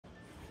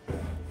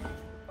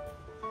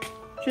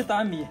去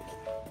打米。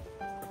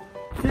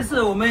这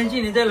是我们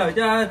今年在老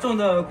家种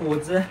的果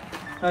子，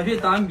去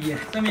打米，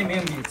上面没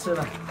有米吃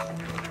了。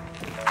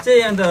这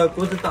样的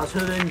果子打出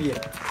来的米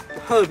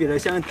特别的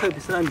香，特别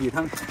是那米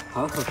汤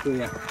好好喝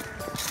呀，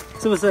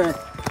是不是？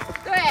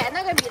对，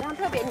那个米汤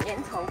特别粘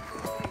稠。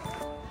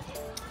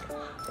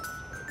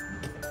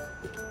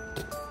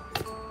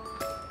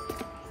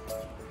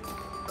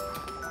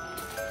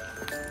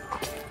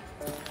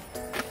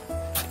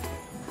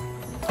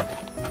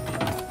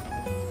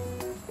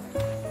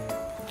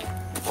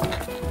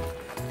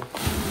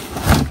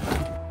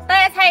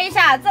大家猜一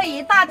下，这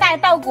一大袋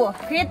稻谷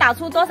可以打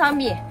出多少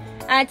米？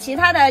其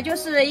他的就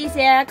是一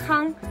些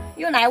糠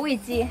用来喂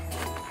鸡。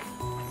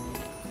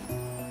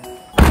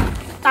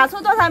打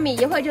出多少米，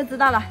一会儿就知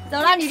道了。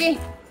走了，李静。出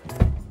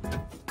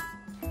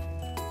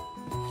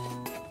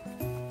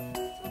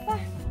发。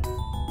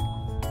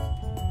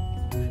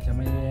咱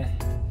们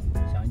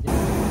想一下。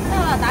到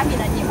了打米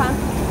的地方，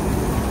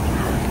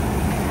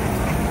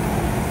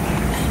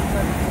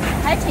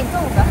还挺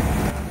重的。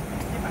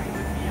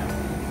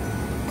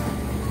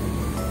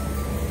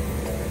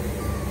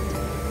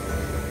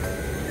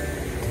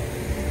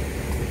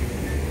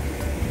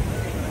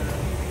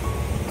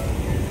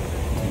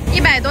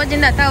100多斤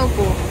的稻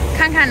谷，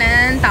看看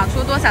能打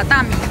出多少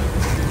大米。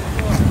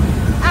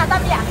大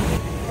米啊！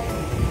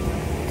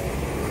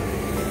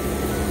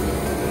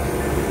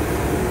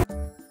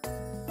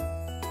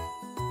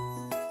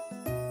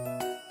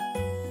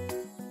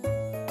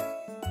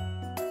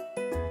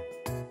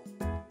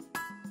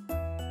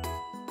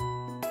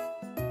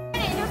这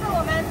里就是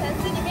我们城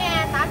市里面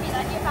打米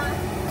的地方。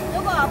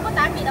如果不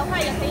打米的话，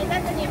也可以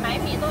在这里买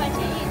米，多少钱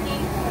1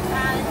斤？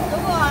如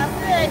果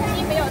是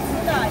鸡没有吃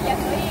的，也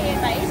可以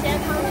买一些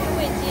汤去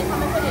喂鸡，他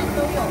们这里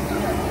都有。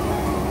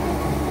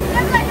这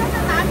个就是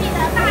打米的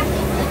大型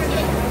机器，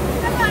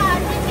这个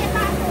机器打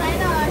出来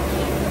的米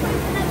会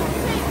是那种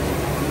碎米，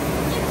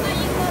一颗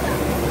一颗的，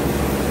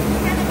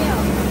看到没有？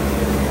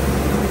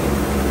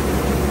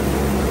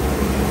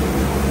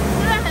吃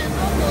的很舒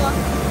服，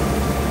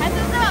还是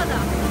热的，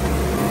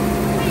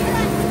可以让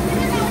这边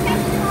让我下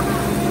去好不好？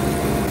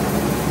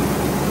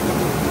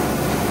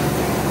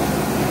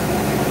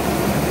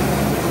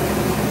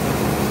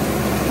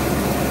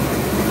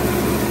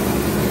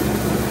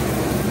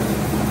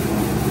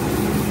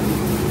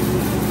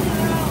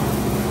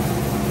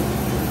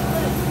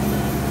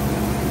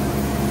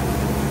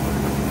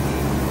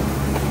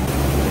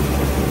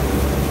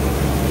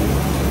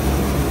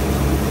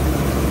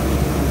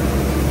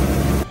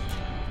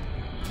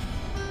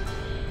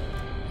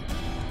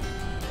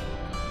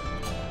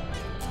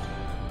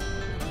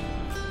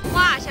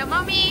哇，小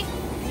猫咪，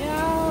喵，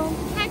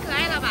太可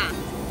爱了吧！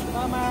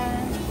妈妈，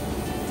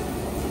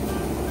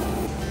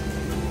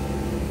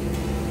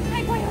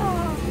太贵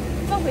了，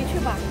放回去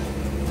吧。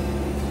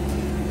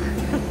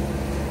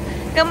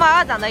跟猫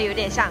儿长得有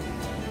点像。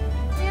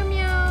喵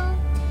喵。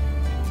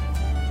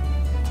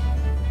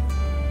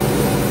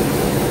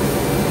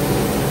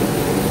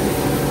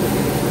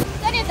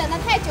这里等的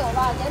太久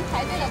了，人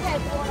排队的太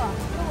多了，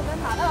那我们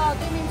跑到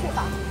对面去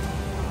吧。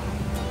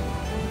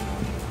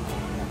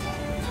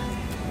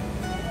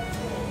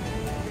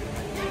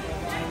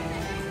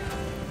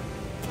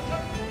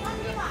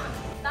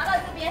拿到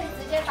这边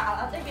直接打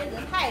了，这边人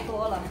太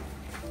多了。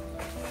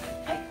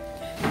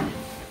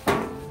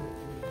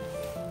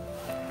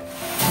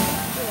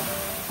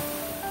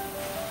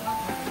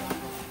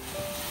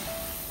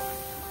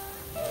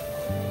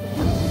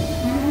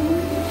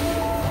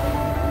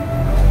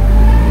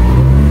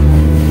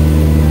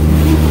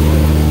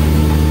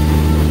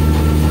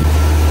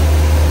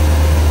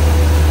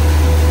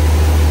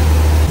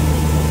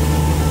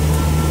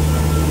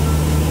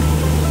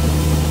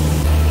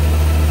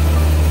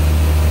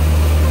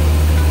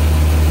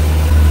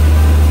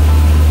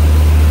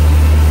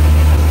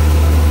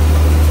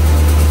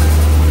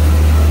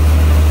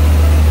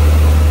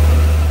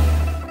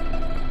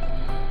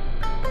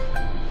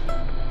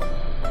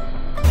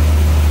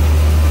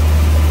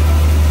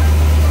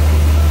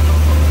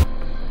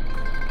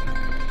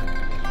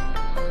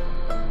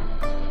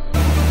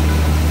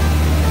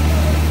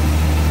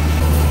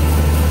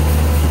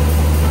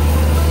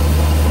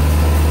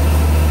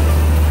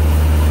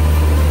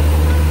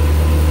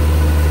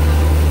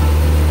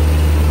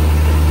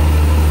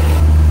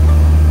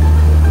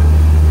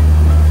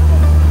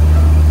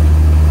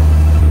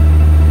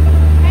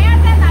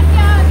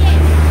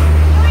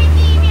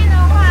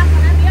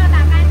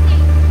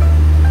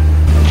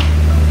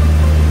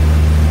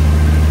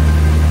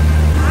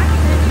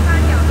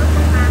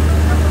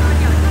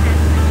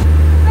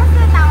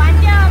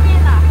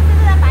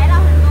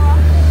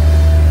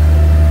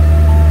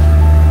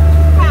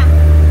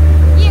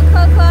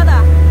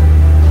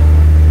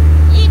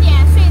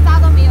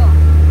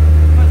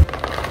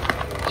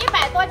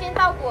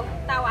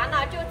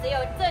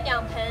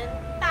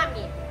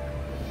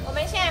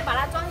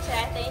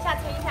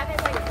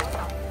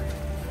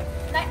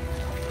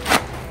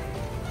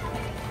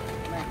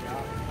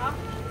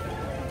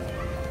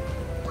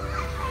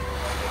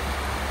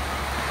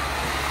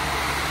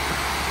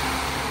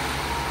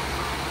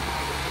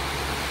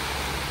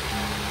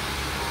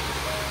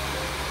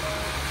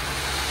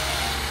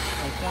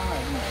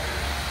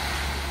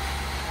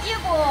一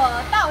股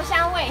稻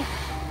香味。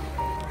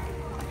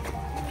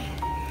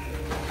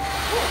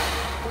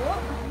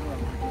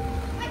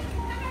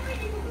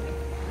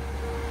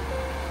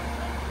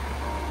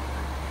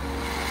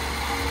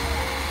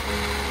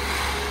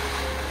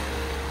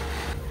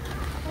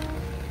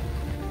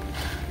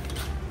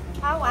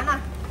好，完了。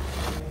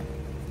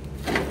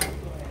看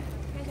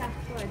一下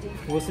多少斤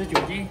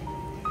？59斤。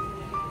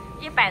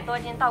100多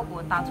斤稻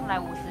谷打出来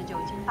59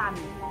斤大米。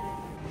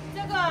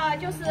这个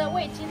就是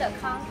味精的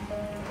糠，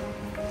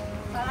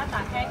把它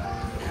打开，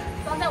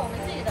装在我们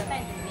自己的袋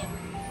子里面。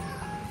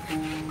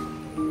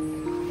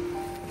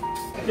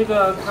这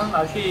个糠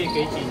拿去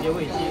给姐姐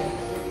喂鸡，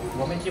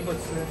我们鸡不吃。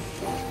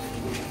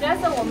主要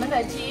是我们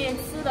的鸡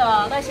吃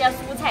的那些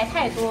蔬菜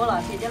太多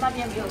了，姐姐那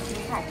边没有蔬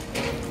菜。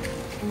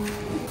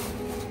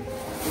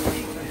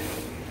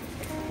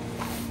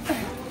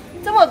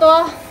这么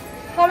多，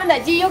他们的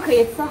鸡又可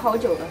以吃好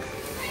久了。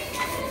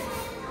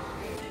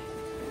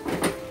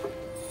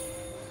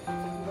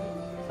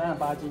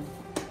38斤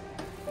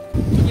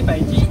，100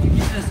斤一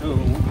只手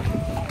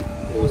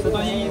，50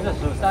多斤一只手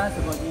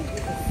，30多斤。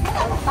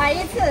买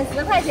一次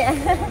10块钱。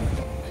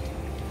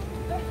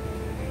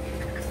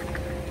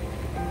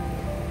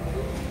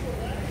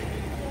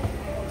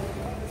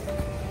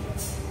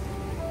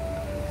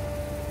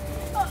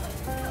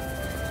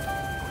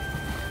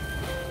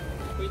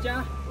回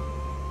家。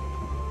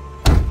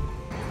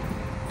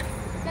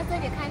在这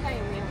里看一看有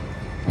没有？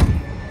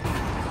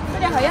这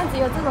里好像只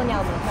有这种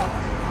鸟笼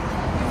的。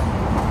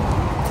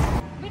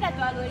没得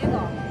多肉的个，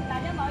大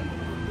家老有。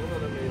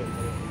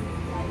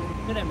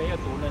这里没有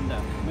独人的，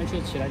我们去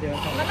其他地方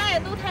看。我们那里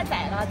都太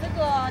窄了，这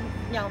个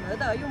两门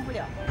的用不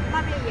了。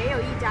那边也有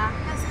一家，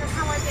但是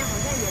看外边好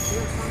像也只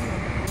有双门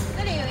的。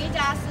这里有一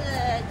家是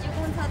机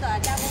公车的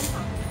加工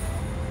厂，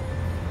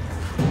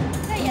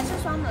这也是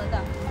双门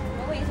的。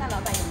我问一下老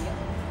板有没有？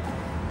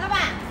老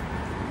板，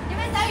你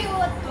们这有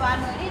短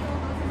门的中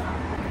都是吗？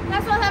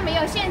他说他没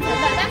有现成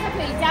的，但是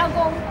可以加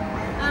工。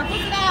不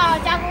知道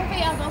加工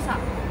费要多少。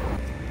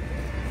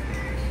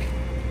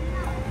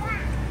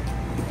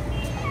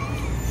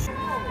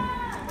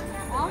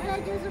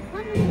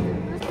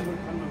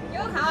有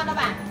看啊，老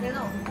板，这种。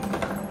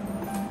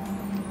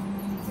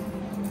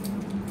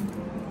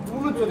我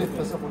们做的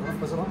不是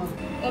他们。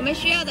我们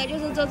需要的就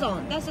是这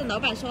种，但是老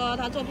板说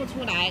他做不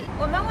出来。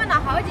我们问了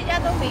好几家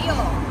都没有，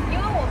因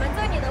为我们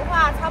这里的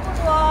话，差不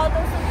多都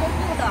是公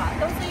布的，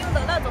都是用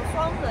的那种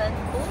双轮，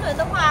独轮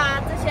的话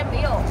这些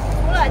没有，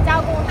除了加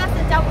工，但是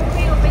加工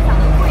费用非常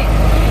的贵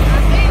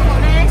所以我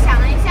们想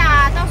了一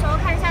下，到时候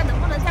看一下能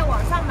不能在网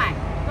上买。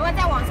如果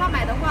在网上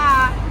买的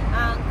话，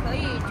可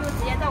以就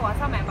直接在网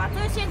上买吧，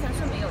这个现成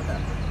是没有的。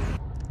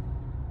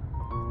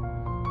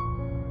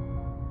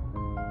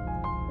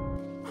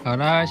好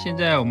了，现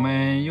在我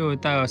们又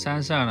到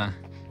山上了，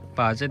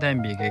把这袋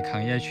米给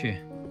扛下去。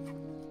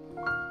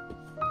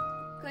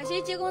可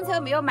惜机公车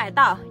没有买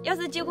到，要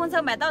是机公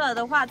车买到了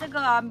的话，这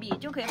个米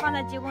就可以放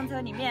在机公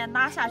车里面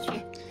拉下去。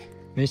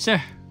没事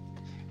儿，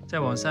在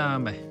网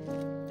上买。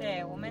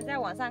对，我们在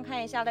网上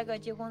看一下那个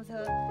机公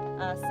车，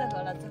适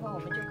合了之后我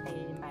们就可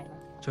以买了。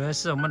主要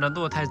是我们的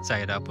路太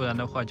窄了，不然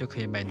的话就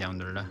可以买2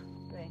轮了。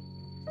对，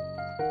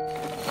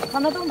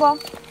扛得动不？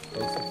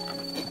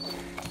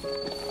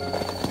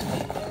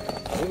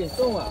有点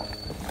重啊，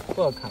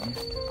不好扛。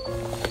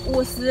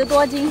50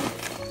多斤。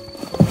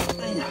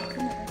哎呀，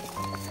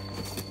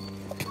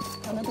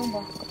扛得动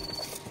不？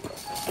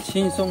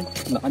轻松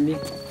拿捏。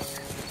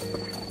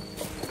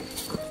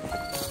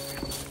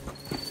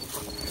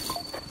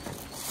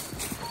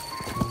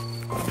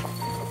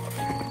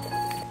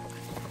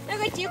那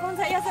个机公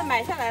车要是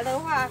买下来的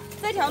话，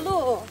这条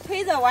路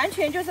推着完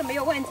全就是没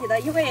有问题的，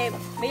因为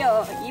没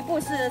有一步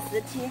是石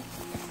梯。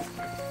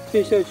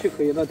推下去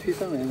可以，那推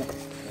上来了。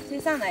推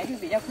上来就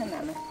比较困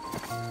难了。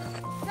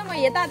这么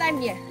一大袋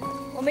米，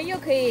我们又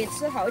可以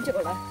吃好久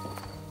了。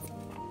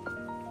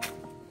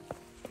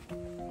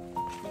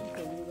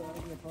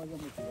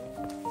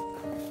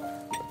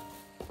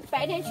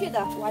白天去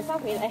的，晚上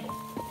回来。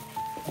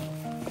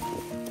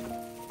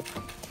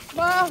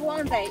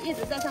旺仔一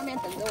直在上面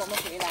等着我们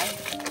回来。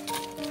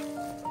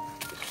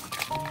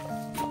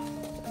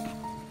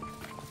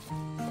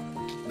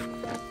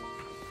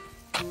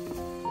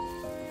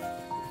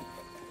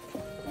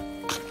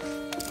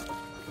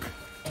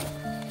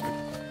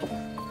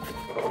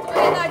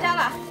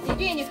李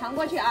俊，你扛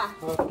过去啊！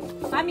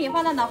把米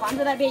放到老房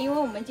子那边，因为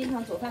我们经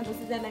常煮饭都是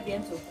在那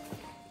边煮。